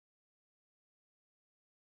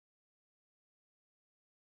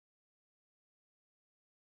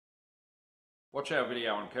Watch our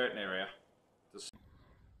video on curtain area.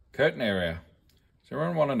 Curtain area. Does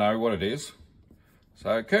everyone want to know what it is?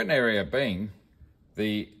 So curtain area being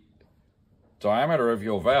the diameter of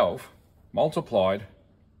your valve multiplied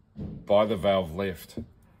by the valve lift.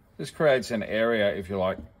 This creates an area, if you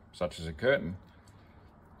like, such as a curtain.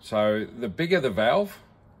 So the bigger the valve,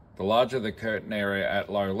 the larger the curtain area at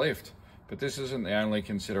low lift. But this isn't the only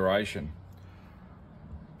consideration.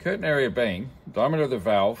 Curtain area being diameter of the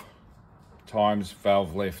valve times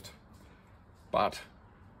valve lift. But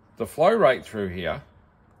the flow rate through here,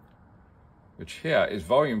 which here is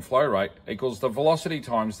volume flow rate, equals the velocity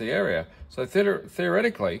times the area. So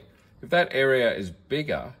theoretically, if that area is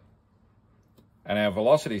bigger and our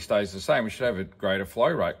velocity stays the same, we should have a greater flow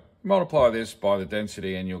rate. Multiply this by the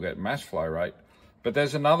density and you'll get mass flow rate. But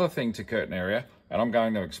there's another thing to curtain area, and I'm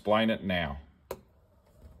going to explain it now.